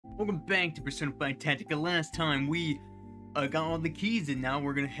Welcome back to Persona 5 Tactica. Last time we got all the keys, and now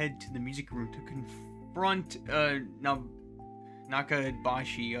we're gonna head to the music room to confront now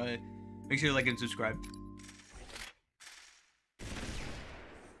Nakabashi. Make sure you like and subscribe.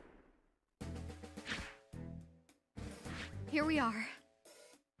 Here we are.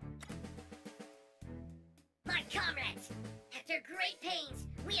 My comrades! After great pains,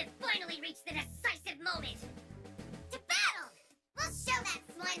 we have finally reached the decisive moment! To battle! We'll show that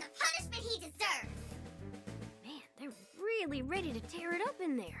swine the punishment he deserves! Man, they're really ready to tear it up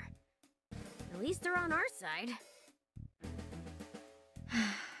in there. At least they're on our side.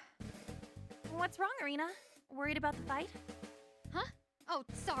 What's wrong, Arena? Worried about the fight? Huh? Oh,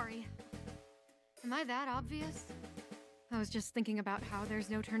 sorry. Am I that obvious? I was just thinking about how there's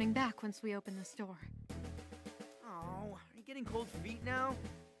no turning back once we open this door. Oh, are you getting cold feet now?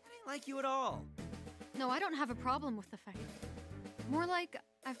 I didn't like you at all. No, I don't have a problem with the fight. More like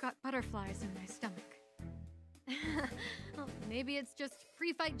I've got butterflies in my stomach. Well, maybe it's just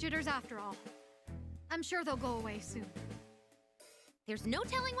pre-fight jitters after all. I'm sure they'll go away soon. There's no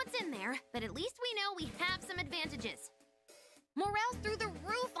telling what's in there, but at least we know we have some advantages. Morale's through the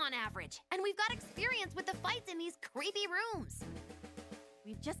roof on average, and we've got experience with the fights in these creepy rooms.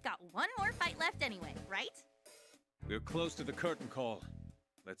 We've just got one more fight left anyway, right? We're close to the curtain call.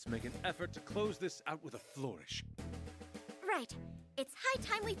 Let's make an effort to close this out with a flourish. Right. It's high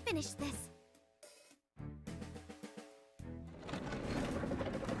time we finish this.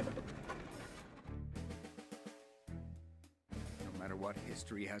 No matter what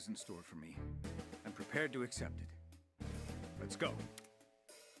history has in store for me, I'm prepared to accept it. Let's go.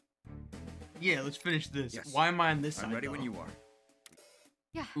 Yeah, let's finish this. Yes. Why am I on this side? I'm ready though? when you are.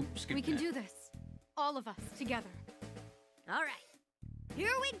 Yeah, Oops, skip we can that. do this. All of us, together. All right.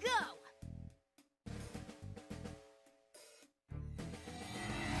 Here we go.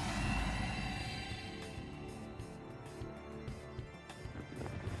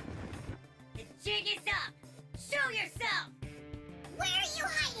 The jig is up! Show yourself! Where are you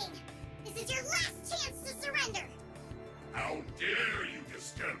hiding? This is your last chance to surrender! How dare you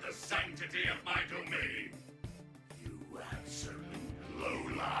disturb the sanctity of my domain! You absolute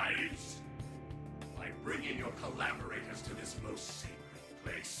lowlives! By bringing your collaborators to this most sacred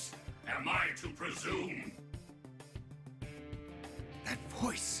place, am I to presume? That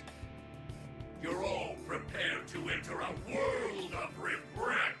voice! You're all prepared to enter a world of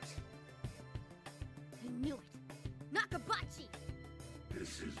regret! I knew it. Nakabachi!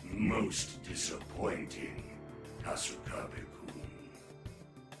 This is most disappointing, Kasukabe-kun.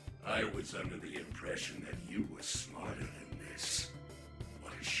 I was under the impression that you were smarter than this.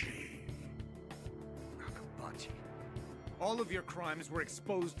 What a shame. Nakabachi. All of your crimes were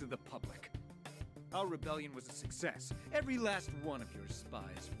exposed to the public. Our rebellion was a success. Every last one of your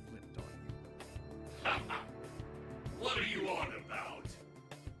spies flipped on you. What are you on about?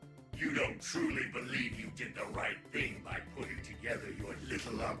 You don't truly believe you did the right thing by putting together your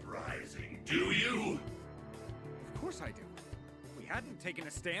little uprising, do you? Of course I do. If we hadn't taken a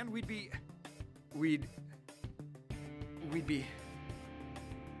stand, we'd be...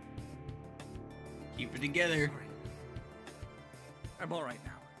 Keep it together. Sorry. I'm all right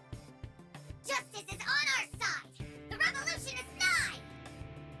now. Justice is on our side! The revolution is nigh!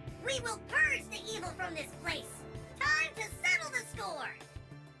 We will purge the evil from this place! Time to settle the score!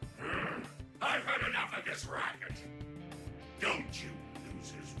 I've had enough of this racket! Don't you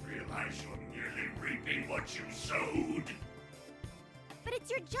losers realize you're merely reaping what you sowed? But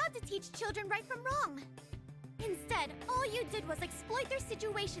it's your job to teach children right from wrong. Instead, all you did was exploit their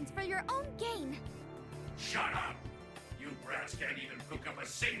situations for your own gain. Shut up! You brats can't even cook up a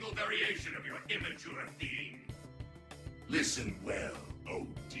single variation of your immature theme. Listen well, oh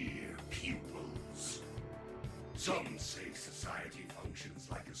dear pupils. Some say society functions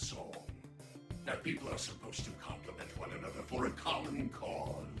like a song. That people are supposed to complement one another for a common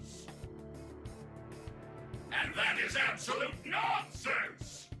cause. And that is absolute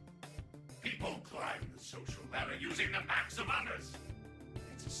nonsense! People climb the social ladder using the backs of others.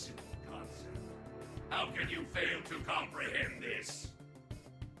 It's a simple concept. How can you fail to comprehend this?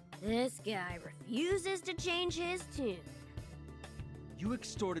 This guy refuses to change his tune. You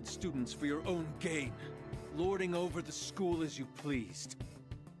extorted students for your own gain, lording over the school as you pleased.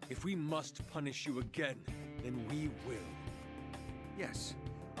 If we must punish you again, then we will. Yes,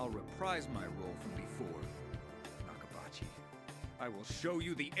 I'll reprise my role from before. Nakabachi. I will show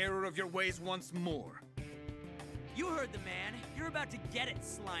you the error of your ways once more. You heard the man. You're about to get it,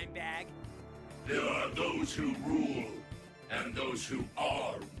 slime bag. There are those who rule, and those who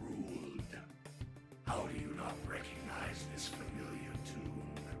are ruled. How do you not recognize this familiar tune?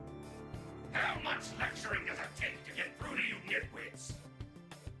 How much lecturing does it take to get through to you nitwits?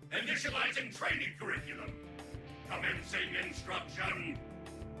 Initializing training curriculum. Commencing instruction.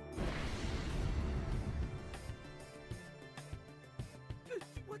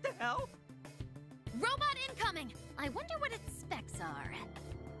 What the hell? Robot incoming! I wonder what its specs are.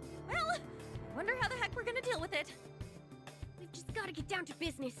 Well, I wonder how the heck we're gonna deal with it. We've just gotta get down to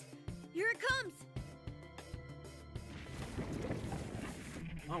business. Here it comes!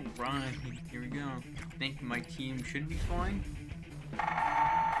 Alright, here we go. I think my team should be fine.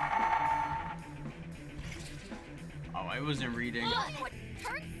 Oh, I wasn't reading. What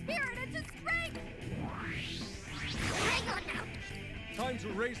turns spirit into strength? Hang on now. Time to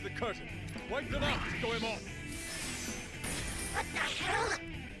raise the curtain. Wipe them out to go him on. What the hell?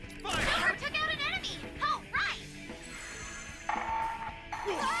 Fire! Joker took out an enemy! Oh, right!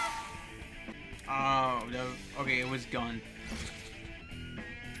 Oh, no. Okay, it was gun.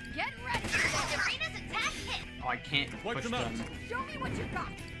 Get ready! Sabrina's attack hit! Oh, I can't Wipe push them out. them. Show me what you got!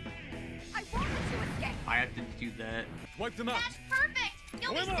 I won't let you escape! I have to do that. Wipe them out. That's perfect!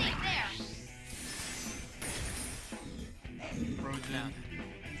 You'll be Come on. safe there! Frozen.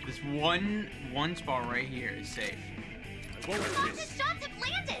 This one spot right here is safe. I won't Lots resist. of shots have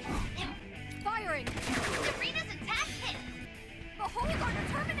landed! Firing! Sabrina's attack hit! Behold our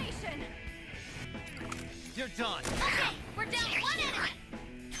determination! You're done. Okay, we're down one enemy!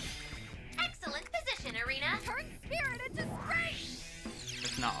 Excellent position, Arena! Turn spirit into strength!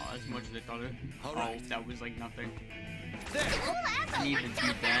 That's not as much as I thought it. All Oh, right. that was like nothing. There. Cool asshole! I need to We're do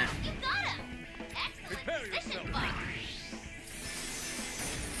done that. now. You got him! Excellent Prepare position, yourself. Buck!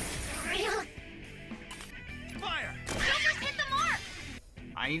 Real? Fire. Joker's hit the mark!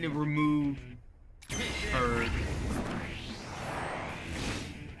 I need to remove her.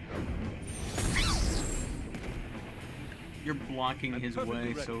 You're blocking I'm his perfectly way,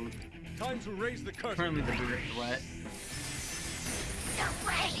 ready. so Time to raise the curtain. currently the bigger threat. No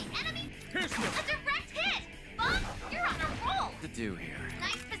way! Enemy! Pierce them. A direct hit! Buck, you're on a roll! To do here.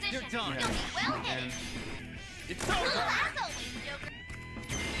 Nice position. You're done. You'll be well hit. And It's Cool over. as always, Joker.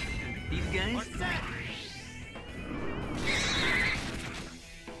 these We're guys. set.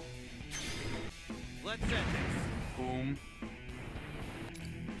 Let's end this. Boom.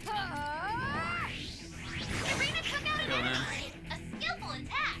 Arena took out an Go enemy! in. A skillful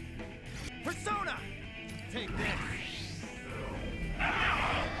attack! Persona. Take this.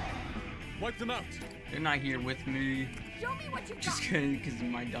 Wipe them out. They're not here with me. Show me what you got! Just because of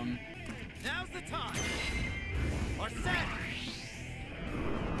my dumb. Now's the time. We're set.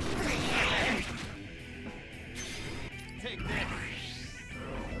 Take this.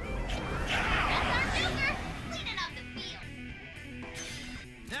 That's our Joker! Cleaning up the field!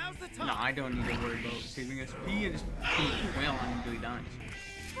 Now's the time. No, I don't need to worry about saving SP and just well, I'm really done.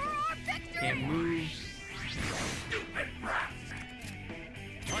 For our victory! Can't move. Stupid rats!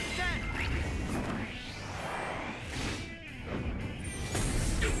 We're set.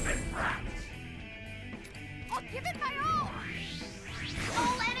 Stupid rats! I'll give it my all!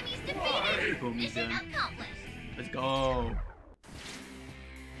 All enemies defeated! Boom, he's Mission done. accomplished! Let's go.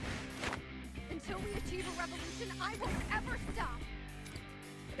 Until we achieve a revolution, I won't ever stop!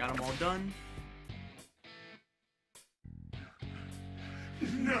 Got them all done.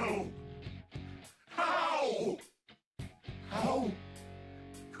 No! How? How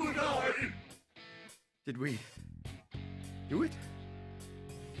could I? Did we do it?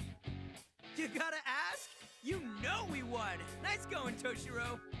 You gotta ask? You know we won. Nice going,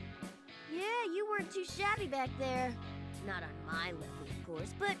 Toshiro. Yeah, you weren't too shabby back there. Not on my level, of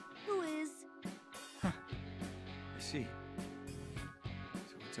course, but who is? I see.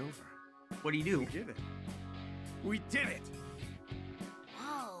 So it's over. What do you do? We did it. We did it!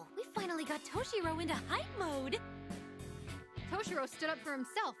 Whoa, we finally got Toshiro into hype mode! Toshiro stood up for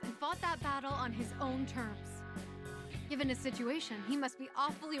himself and fought that battle on his own terms. Given his situation, he must be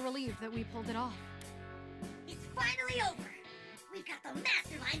awfully relieved that we pulled it off. It's finally over! We've got the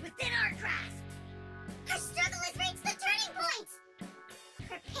mastermind within our grasp! Our struggle has reached the turning point!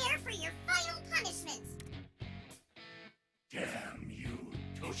 Prepare for your final punishment! Damn you,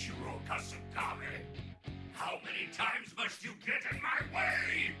 Toshiro Kasukame! How many times must you get in my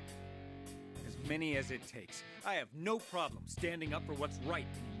way? As many as it takes. I have no problem standing up for what's right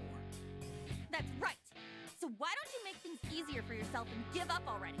anymore. That's right. So why don't you make things easier for yourself and give up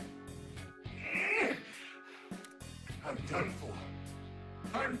already? I'm done for.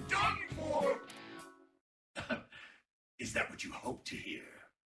 I'm done for! Is that what you hope to hear?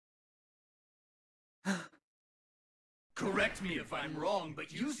 Correct me if I'm wrong,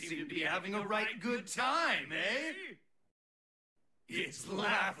 but you seem to be having a right good time, eh? It's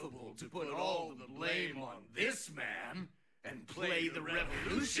laughable to put all the blame on this man and play the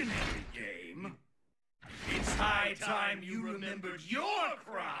revolutionary game. It's high time you remembered your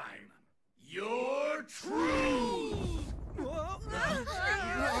crime, your truth!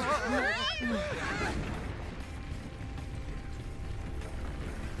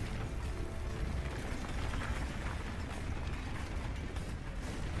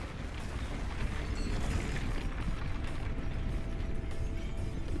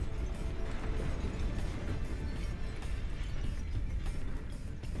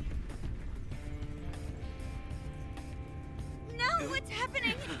 No, what's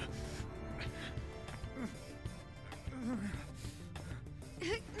happening?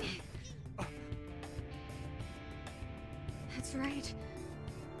 That's right.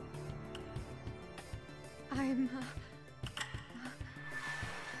 I'm,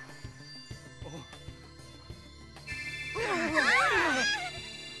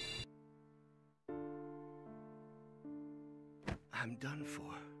 I'm done for.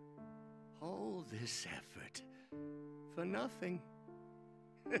 All this effort for nothing.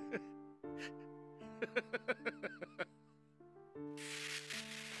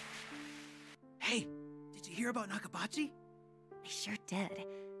 Hey, did you hear about Nakabachi? I sure did.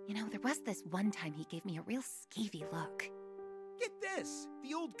 You know, there was this one time he gave me a real skeevy look. Get this!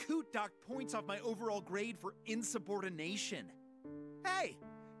 The old coot doc points off my overall grade for insubordination. Hey,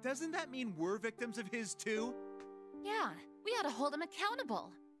 doesn't that mean we're victims of his too? Yeah, we ought to hold him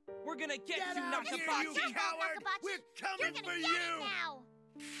accountable. We're gonna get you, out here, Nakabachi! you coward! We're You're coming gonna for get you!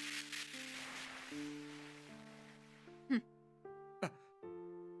 it now!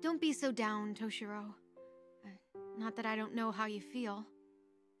 don't be so down, Toshiro. Not that I don't know how you feel.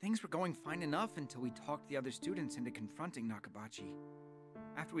 Things were going fine enough until we talked the other students into confronting Nakabachi.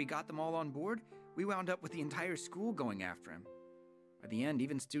 After we got them all on board, we wound up with the entire school going after him. By the end,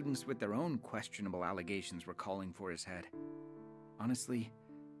 even students with their own questionable allegations were calling for his head. Honestly,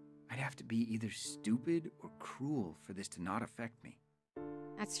 I'd have to be either stupid or cruel for this to not affect me.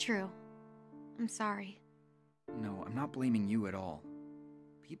 That's true. I'm sorry. No, I'm not blaming you at all.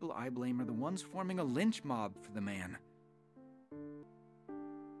 People I blame are the ones forming a lynch mob for the man.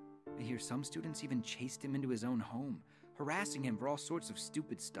 I hear some students even chased him into his own home, harassing him for all sorts of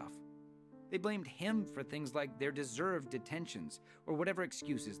stupid stuff. They blamed him for things like their deserved detentions, or whatever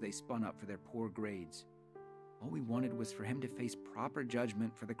excuses they spun up for their poor grades. All we wanted was for him to face proper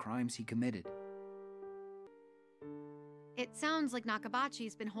judgment for the crimes he committed. It sounds like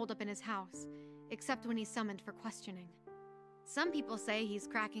Nakabachi's been holed up in his house, except when he's summoned for questioning. Some people say he's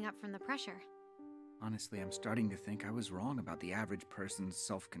cracking up from the pressure. Honestly, I'm starting to think I was wrong about the average person's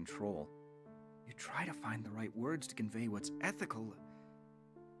self-control. You try to find the right words to convey what's ethical,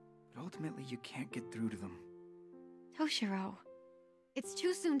 but ultimately you can't get through to them. Toshiro, it's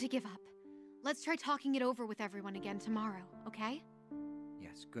too soon to give up. Let's try talking it over with everyone again tomorrow, okay?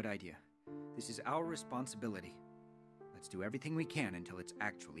 Yes, good idea. This is our responsibility. Let's do everything we can until it's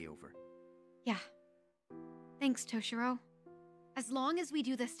actually over. Yeah. Thanks, Toshiro. As long as we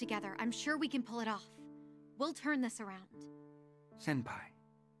do this together, I'm sure we can pull it off. We'll turn this around. Senpai.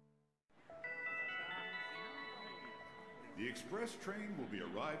 The express train will be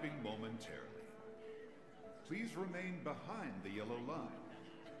arriving momentarily. Please remain behind the yellow line.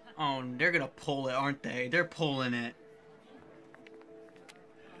 Oh, they're gonna pull it, aren't they? They're pulling it.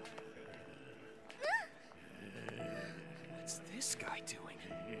 What's this guy doing?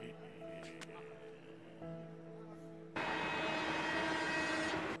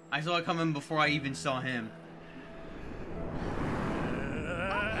 I saw it coming before I even saw him.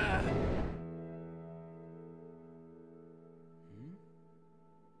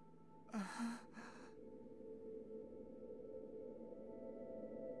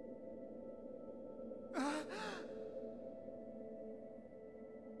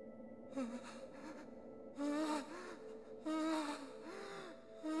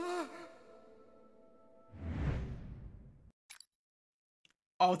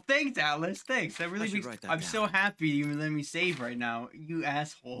 Oh, thanks, Atlas. Thanks. That really makes. I'm so happy you even let me save right now. You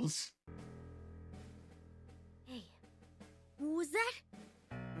assholes. Hey, what was that?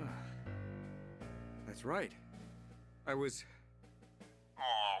 That's right. I was...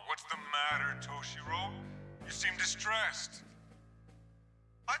 Oh, what's the matter, Toshiro? You seem distressed.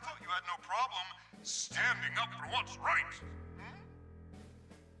 I thought you had no problem standing up for what's right.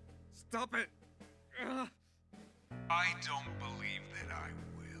 Stop it! I don't believe that I will.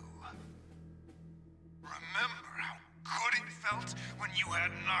 Remember how good it felt when you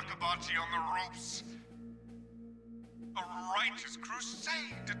had Nakabachi on the ropes? A righteous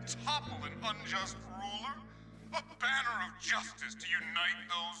crusade to topple an unjust ruler? A banner of justice to unite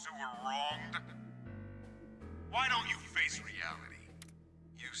those who were wronged? Why don't you face reality?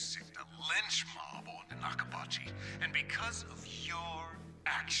 You sicked a lynch mob onto Nakabachi, and because of your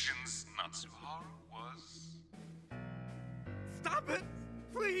actions, Natsuharu was... Stop it!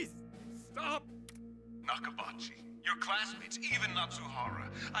 Please! Stop! Nakabachi, your classmates, even Natsuhara,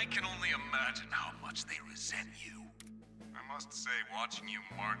 I can only imagine how much they resent you. I must say, watching you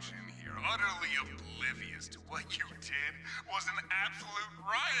march in here, utterly oblivious to what you did, was an absolute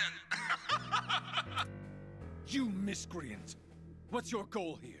riot! You miscreant! What's your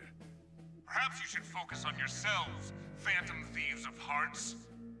goal here? Perhaps you should focus on yourselves, phantom thieves of hearts.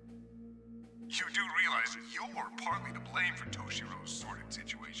 You do realize you're partly to blame for Toshiro's sordid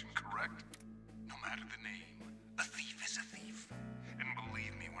situation, correct? No matter the name, a thief is a thief. And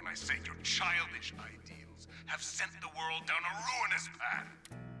believe me when I say your childish ideals have sent the world down a ruinous path.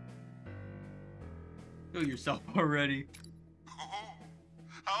 Kill yourself already. Oh,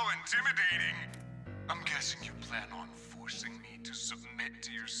 how intimidating! I'm guessing you plan on forcing me to submit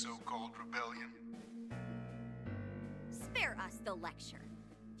to your so-called rebellion. Spare us the lecture.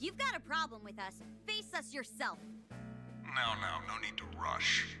 If you've got a problem with us, face us yourself. Now, no need to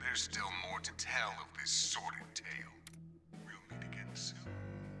rush. There's still more to tell of this sordid tale. We'll meet again soon.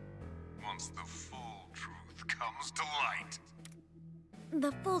 Once the full truth comes to light.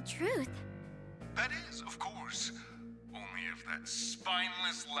 The full truth? That is, of course. Only if that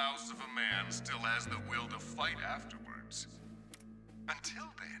spineless louse of a man still has the will to fight afterwards.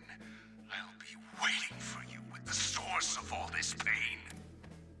 Until then, I'll be waiting for you with the source of all this pain.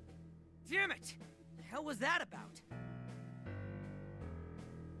 Damn it! The hell was that about?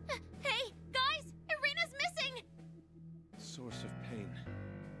 Hey, guys! Irina's missing! Source of pain.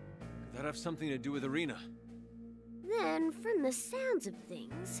 Could that have something to do with Irina? Then, from the sounds of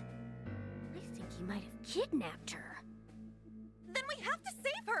things, I think he might have kidnapped her. Then we have to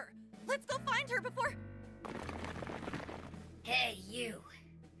save her! Let's go find her before... Hey, you.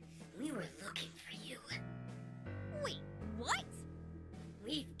 We were looking for you. Wait, what?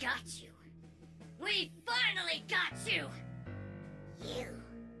 We've got you. We finally got you! You.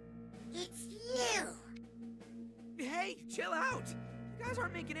 It's you! Hey, chill out! You guys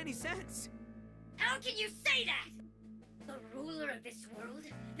aren't making any sense. How can you say that? The ruler of this world,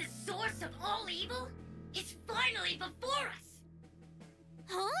 the source of all evil, is finally before us!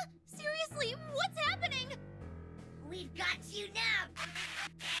 Huh? Seriously, what's happening? We've got you now!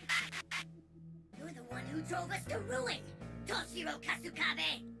 You're the one who drove us to ruin, Toshiro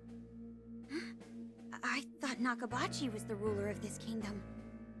Kasukabe! I thought Nakabachi was the ruler of this kingdom.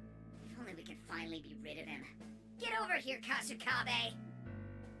 If only we could finally be rid of him. Get over here, Kasukabe!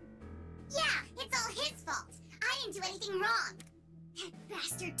 Yeah, it's all his fault! I didn't do anything wrong! That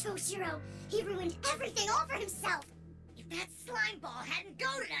bastard Toshiro, he ruined everything all for himself! If that slime ball hadn't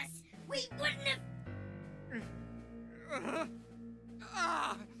goaded us, we wouldn't have...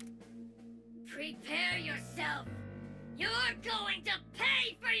 Prepare yourself! You're going to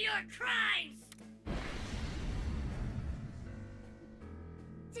pay for your crimes!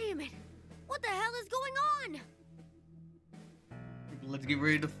 Damn it! What the hell is going on? Let's get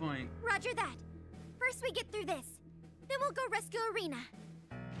ready to fight. Roger that. First we get through this. Then we'll go rescue Irina.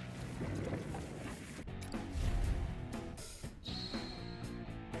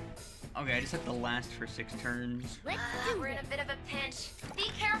 Okay, I just have to last for 6 turns. Let's do We're in a bit of a pinch. Be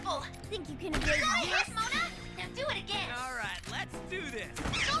careful! Think you can evade Go this? ahead, Mona! Now do it again! Alright, let's do this!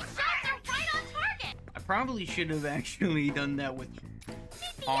 Those shots are right on target! I probably should have actually done that with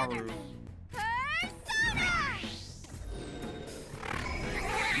Haru. Persona!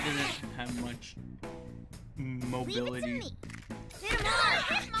 He doesn't have much mobility. Leave it to me. Hit him hard!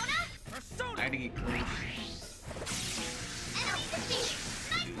 Hit, Mona! Persona! I had to get close. Enemy defeated!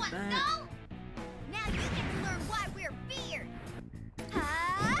 Nice one, that. Snow! Now you get to learn why we're feared.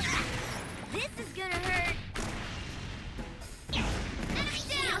 This is gonna hurt. Enemy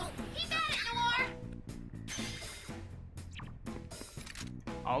down! Keep at it, Noir!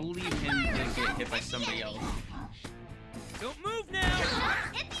 I'll leave him to get hit by somebody else. Don't move now!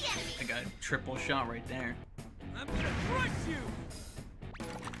 Hit the enemy! I got a triple shot right there. I'm gonna crush you!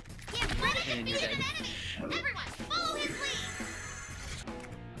 Get ready to And you're defeat an dead. enemy! Everyone, follow his lead!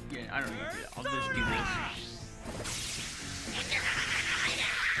 Yeah, I don't need to. I'll just do this.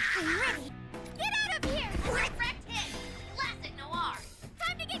 I'm ready. Get out of here! Direct hit! Classic Noir!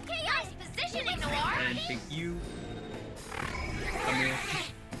 Time to get chaos! Nice positioning, Noir! And pick you. Come here.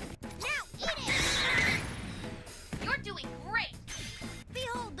 Now eat it! You're doing great!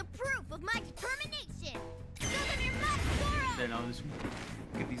 Behold the proof of my determination! Show them your Matsura! Then I'll just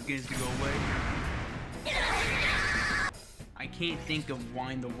get these guys to go away. can't think of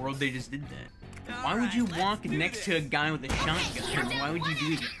why in the world they just did that. Why would you walk next to a guy with a shotgun? Why would you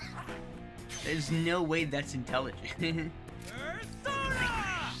do that? There's no way that's intelligent.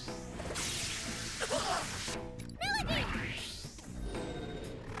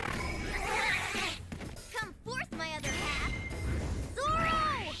 Come forth, my other half.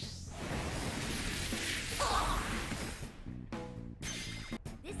 Zorro!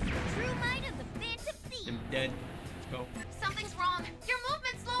 This is the true might of the Phantom Thief. I'm dead. Let's go. Something's wrong. Your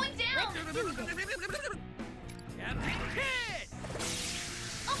movement's slowing down.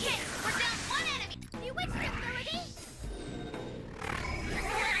 Okay, we're down one enemy. Bewitched ability.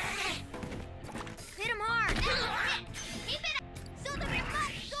 Hit him hard. Keep it up. So the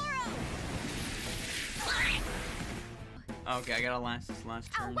remote Zorro. Okay, I gotta last this last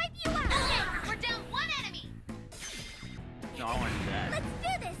I'll turn. wipe you out. Okay, we're down one enemy. No, I want to do that. Let's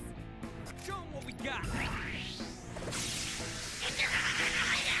do this. Show 'em what we got.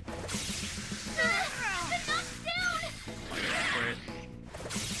 The knock's down. For it.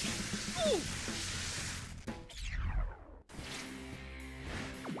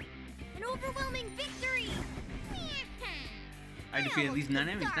 An overwhelming victory. I defeated at least 9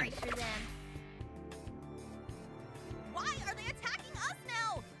 enemies. Sorry Nice. for them. Why are they attacking us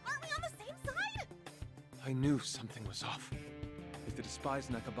now? Aren't we on the same side? I knew something was off. If the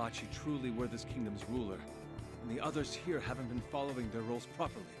despised Nakabachi truly were this kingdom's ruler, and the others here haven't been following their roles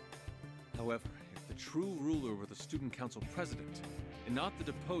properly. However, if the true ruler were the student council president, and not the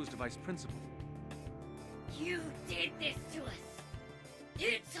deposed vice principal, You did this to us.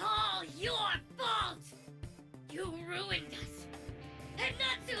 It's all your fault. You ruined us. And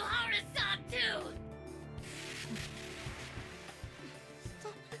Natsu Harasam too.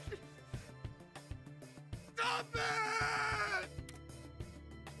 Stop it!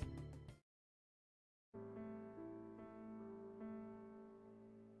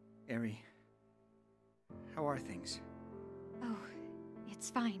 Eri, how are things? Oh, it's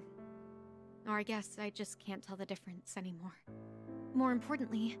fine. Or I guess I just can't tell the difference anymore. More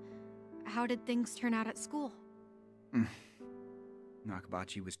importantly, how did things turn out at school?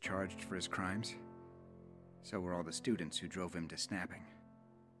 Nakabachi was charged for his crimes. So were all the students who drove him to snapping.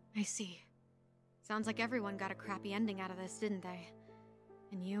 I see. Sounds like everyone got a crappy ending out of this, didn't they?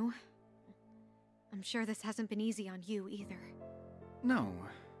 And you? I'm sure this hasn't been easy on you either. No.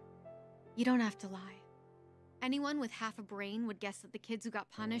 You don't have to lie. Anyone with half a brain would guess that the kids who got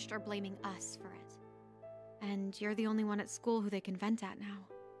punished are blaming us for it. And you're the only one at school who they can vent at now.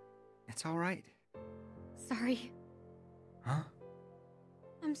 It's all right. Sorry. Huh?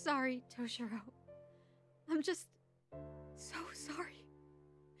 I'm sorry, Toshiro. I'm just so sorry.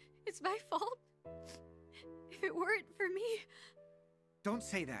 It's my fault. If it weren't for me... Don't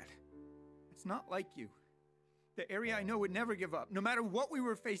say that. It's not like you. The area I know would never give up, no matter what we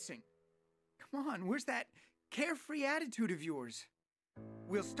were facing. Come on, where's that carefree attitude of yours?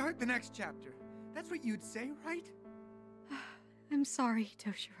 We'll start the next chapter. That's what you'd say, right? I'm sorry,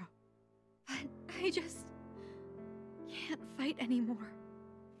 Toshiro. But I just... can't fight anymore.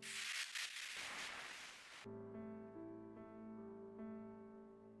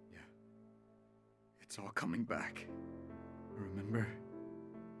 Yeah. It's all coming back. Remember?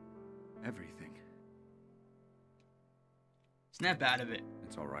 Everything. Snap out of it.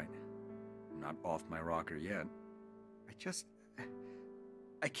 It's all right. I'm not off my rocker yet.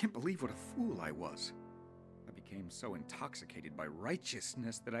 I can't believe what a fool I was. I became so intoxicated by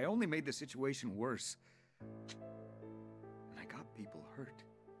righteousness that I only made the situation worse. And I got people hurt.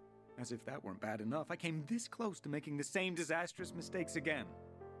 As if that weren't bad enough, I came this close to making the same disastrous mistakes again.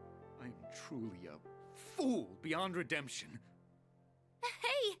 I'm truly a fool beyond redemption.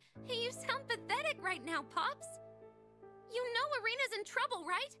 Hey, you sound pathetic right now, Pops. You know Arena's in trouble,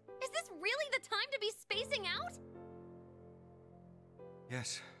 right? Is this really the time to be spacing out?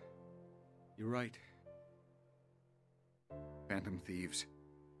 Yes, you're right. Phantom Thieves,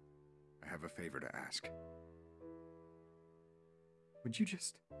 I have a favor to ask. Would you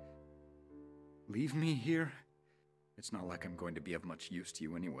just leave me here? It's not like I'm going to be of much use to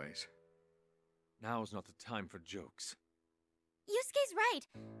you anyways. now's not the time for jokes. Yusuke's right.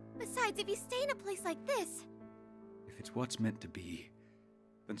 Besides, if you stay in a place like this... If it's what's meant to be,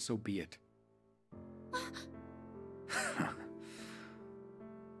 then so be it.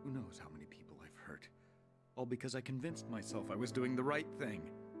 Who knows how many people I've hurt? All because I convinced myself I was doing the right thing.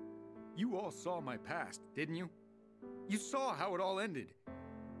 You all saw my past, didn't you? You saw how it all ended.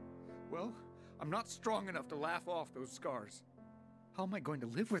 Well, I'm not strong enough to laugh off those scars. How am I going to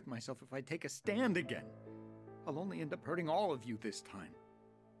live with myself if I take a stand again? I'll only end up hurting all of you this time.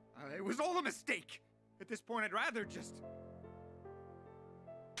 It was all a mistake. At this point, I'd rather just...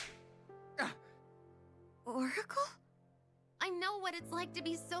 what it's like to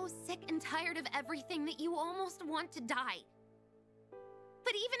be so sick and tired of everything that you almost want to die.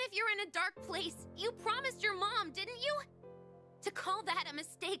 But even if you're in a dark place, you promised your mom, didn't you? To call that a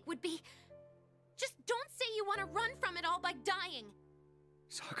mistake would be... Just don't say you want to run from it all by dying.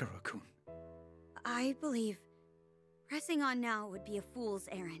 Sakura-kun. I believe pressing on now would be a fool's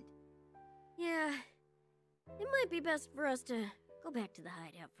errand. Yeah, it might be best for us to go back to the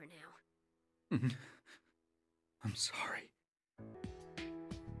hideout for now. I'm sorry.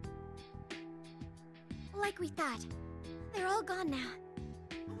 Like we thought. They're all gone now.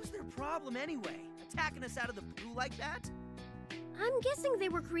 What was their problem anyway? Attacking us out of the blue like that? I'm guessing they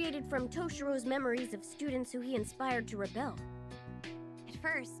were created from Toshiro's memories of students who he inspired to rebel. At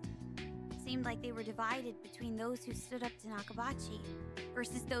first, it seemed like they were divided between those who stood up to Nakabachi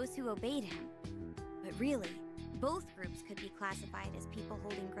versus those who obeyed him. But really, both groups could be classified as people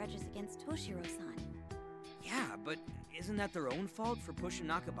holding grudges against Toshiro-san. Yeah, but isn't that their own fault for pushing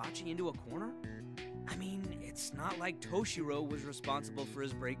Nakabachi into a corner? I mean, it's not like Toshiro was responsible for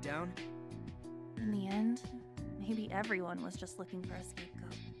his breakdown. In the end, maybe everyone was just looking for a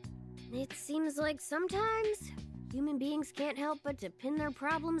scapegoat. It seems like sometimes human beings can't help but to pin their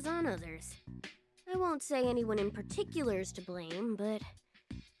problems on others. I won't say anyone in particular is to blame, but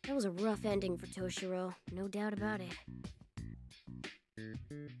that was a rough ending for Toshiro, no doubt about it.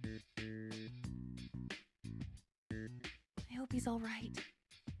 I hope he's all right.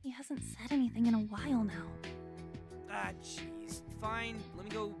 He hasn't said anything in a while now. Ah, jeez. Fine, let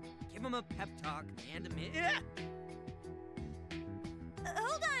me go give him a pep talk and a minute. Yeah!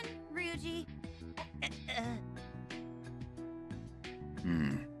 Hold on, Ryuji.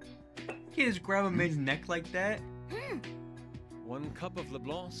 You can't just grab a man's neck like that. One cup of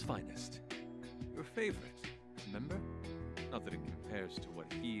LeBlanc's finest. Your favorite, remember? Not that it compares to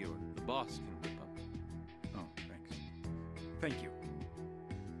what he or the boss can whip up. Oh, thanks. Thank you.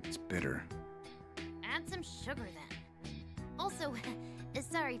 It's bitter. Add some sugar then. Also,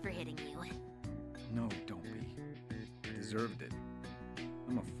 sorry for hitting you. No, don't be. I deserved it.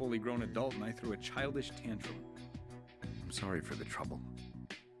 I'm a fully grown adult and I threw a childish tantrum. I'm sorry for the trouble.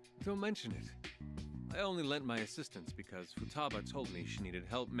 Don't mention it. I only lent my assistance because Futaba told me she needed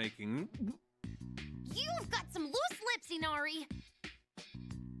help making... You've got some loose lips, Inari!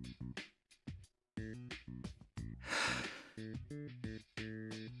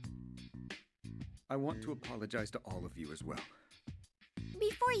 I want to apologize to all of you as well.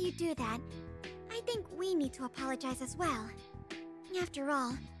 Before you do that, I think we need to apologize as well. After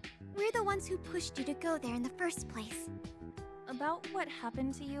all, we're the ones who pushed you to go there in the first place. About what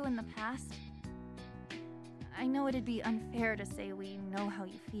happened to you in the past, I know it'd be unfair to say we know how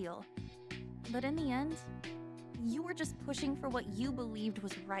you feel, but in the end, you were just pushing for what you believed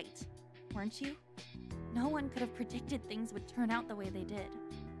was right, weren't you? No one could have predicted things would turn out the way they did.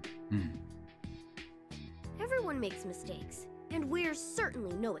 Everyone makes mistakes, and we're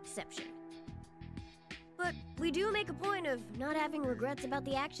certainly no exception. But we do make a point of not having regrets about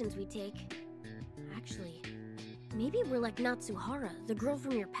the actions we take. Actually, maybe we're like Natsuhara, the girl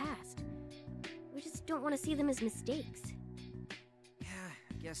from your past. We just don't want to see them as mistakes. Yeah,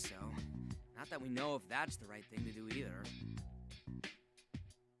 I guess so. Not that we know if that's the right thing to do either.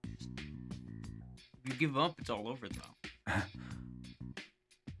 If you give up, it's all over, though.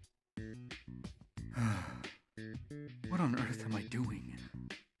 What on earth am I doing?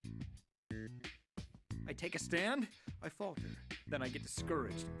 I take a stand, I falter, then I get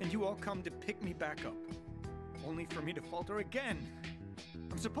discouraged, and you all come to pick me back up. Only for me to falter again.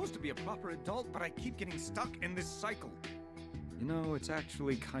 I'm supposed to be a proper adult, but I keep getting stuck in this cycle. You know, it's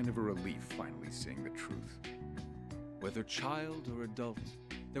actually kind of a relief finally seeing the truth. Whether child or adult,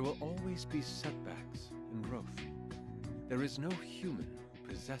 there will always be setbacks and growth. There is no human who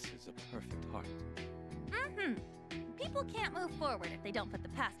possesses a perfect heart. People can't move forward if they don't put the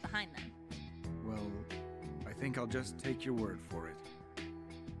past behind them. Well, I think I'll just take your word for it.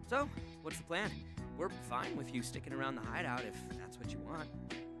 So, what's the plan? We're fine with you sticking around the hideout if that's what you want.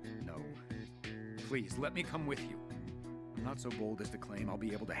 No. Please, let me come with you. I'm not so bold as to claim I'll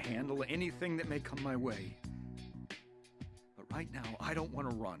be able to handle anything that may come my way. But right now, I don't want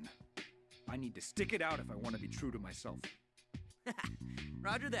to run. I need to stick it out if I want to be true to myself.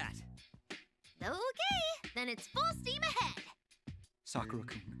 Roger that. Okay, then it's full steam ahead.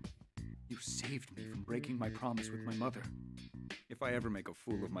 Sakura-kun, you saved me from breaking my promise with my mother. If I ever make a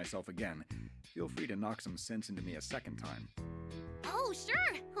fool of myself again, feel free to knock some sense into me a second time. Oh,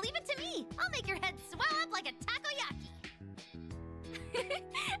 sure. Leave it to me. I'll make your head swell up like a takoyaki.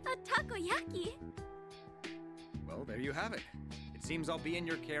 A takoyaki? Well, there you have it. It seems I'll be in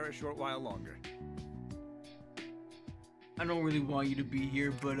your care a short while longer. I don't really want you to be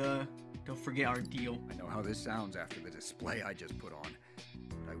here, but don't forget our deal. I know how this sounds after the display I just put on,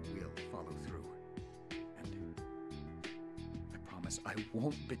 but I will follow through. And I promise I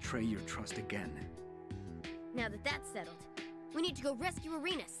won't betray your trust again. Now that that's settled, we need to go rescue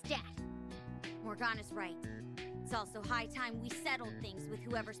Arena stat. Morgana's right. It's also high time we settled things with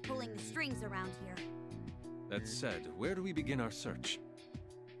whoever's pulling the strings around here. That said, where do we begin our search?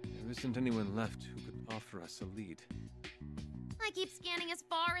 There isn't anyone left who could offer us a lead. I keep scanning as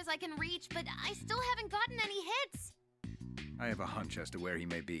far as I can reach, but I still haven't gotten any hits. I have a hunch as to where he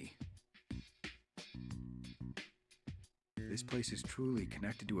may be. This place is truly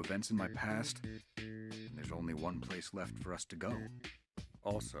connected to events in my past, and there's only one place left for us to go.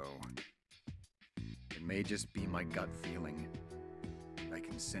 Also, it may just be my gut feeling. I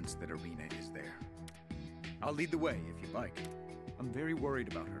can sense that Arena is there. I'll lead the way if you'd like. I'm very worried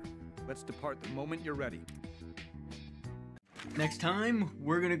about her. Let's depart the moment you're ready. Next time,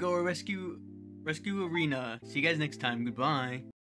 we're gonna go rescue Arena. See you guys next time. Goodbye.